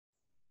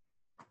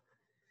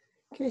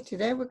Okay,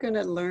 today we're going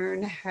to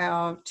learn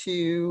how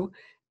to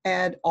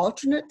add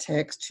alternate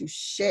text to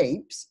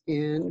shapes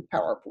in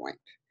PowerPoint.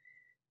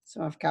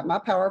 So I've got my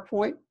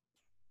PowerPoint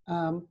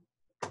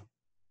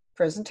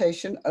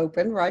presentation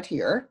open right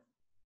here,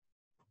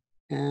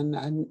 and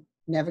I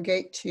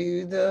navigate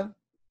to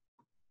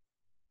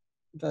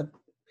the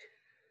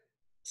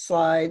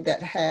slide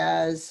that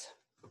has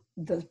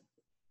the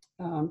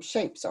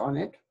shapes on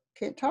it.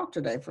 Can't talk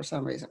today for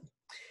some reason.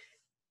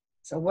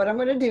 So what I'm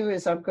going to do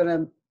is I'm going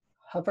to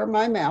hover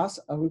my mouse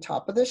on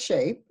top of the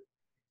shape.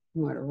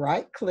 I'm going to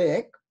right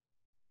click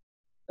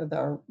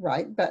the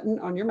right button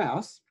on your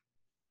mouse.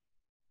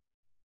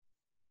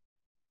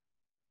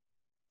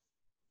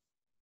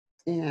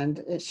 And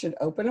it should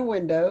open a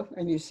window,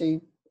 and you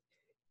see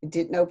it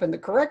didn't open the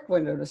correct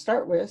window to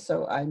start with,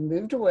 so I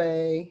moved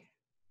away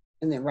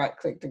and then right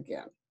clicked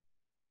again.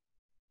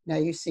 Now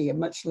you see a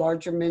much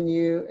larger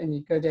menu, and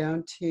you go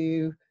down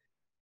to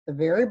the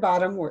very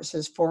bottom where it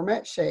says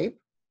Format Shape,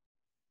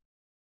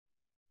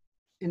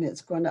 and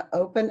it's going to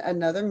open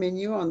another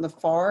menu on the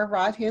far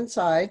right hand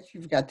side.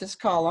 You've got this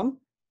column,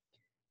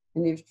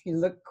 and if you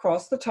look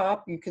across the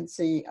top, you can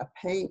see a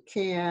paint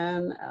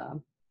can,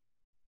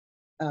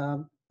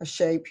 a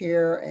shape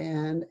here,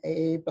 and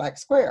a black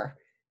square.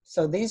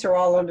 So these are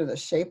all under the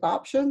shape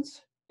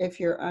options. If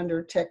you're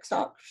under text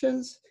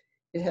options,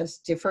 it has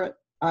different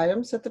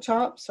items at the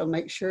top. So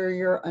make sure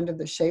you're under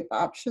the shape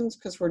options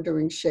because we're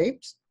doing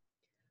shapes.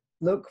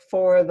 Look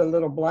for the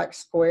little black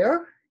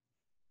square,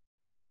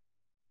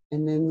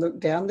 and then look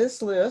down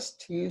this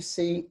list. You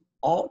see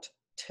Alt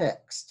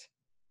Text.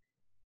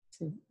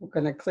 So we're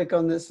going to click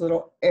on this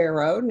little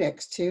arrow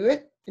next to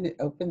it, and it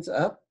opens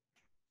up.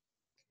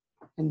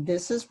 And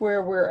this is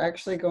where we're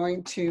actually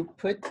going to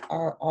put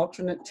our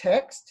alternate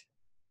text.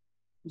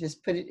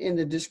 Just put it in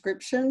the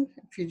description.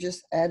 If you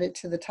just add it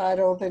to the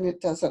title, then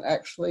it doesn't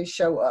actually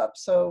show up.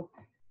 So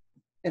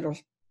it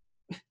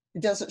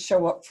doesn't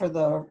show up for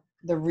the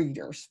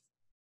readers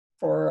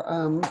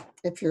for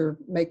if you're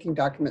making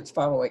documents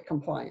 508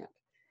 compliant.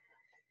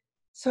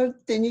 So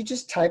then you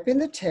just type in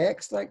the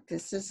text, like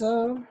this is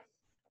a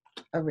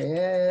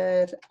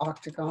red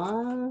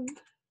octagon.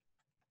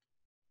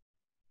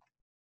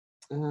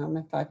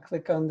 If I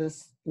click on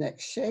this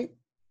next shape,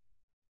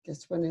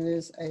 this one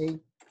is a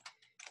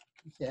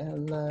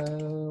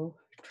yellow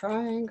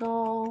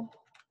triangle.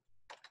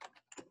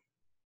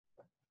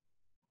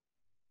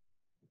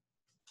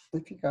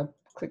 If you go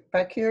click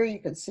back here, you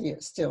can see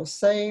it's still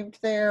saved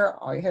there.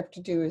 All you have to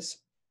do is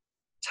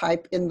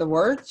type in the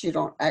words. You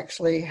don't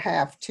actually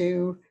have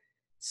to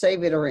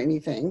save it or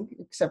anything,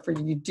 except for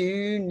you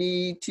do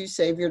need to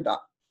save your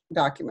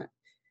document.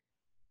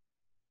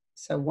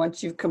 So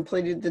once you've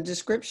completed the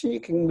description, you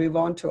can move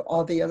on to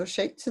all the other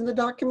shapes in the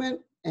document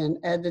and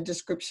add the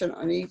description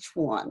on each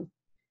one.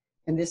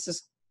 And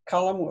this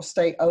column will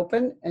stay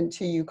open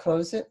until you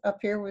close it up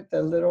here with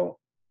the little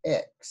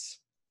X.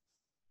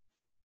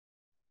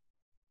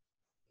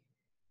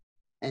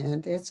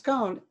 And it's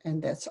gone.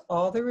 And that's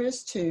all there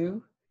is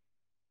to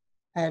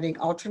adding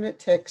alternate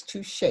text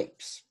to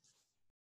shapes.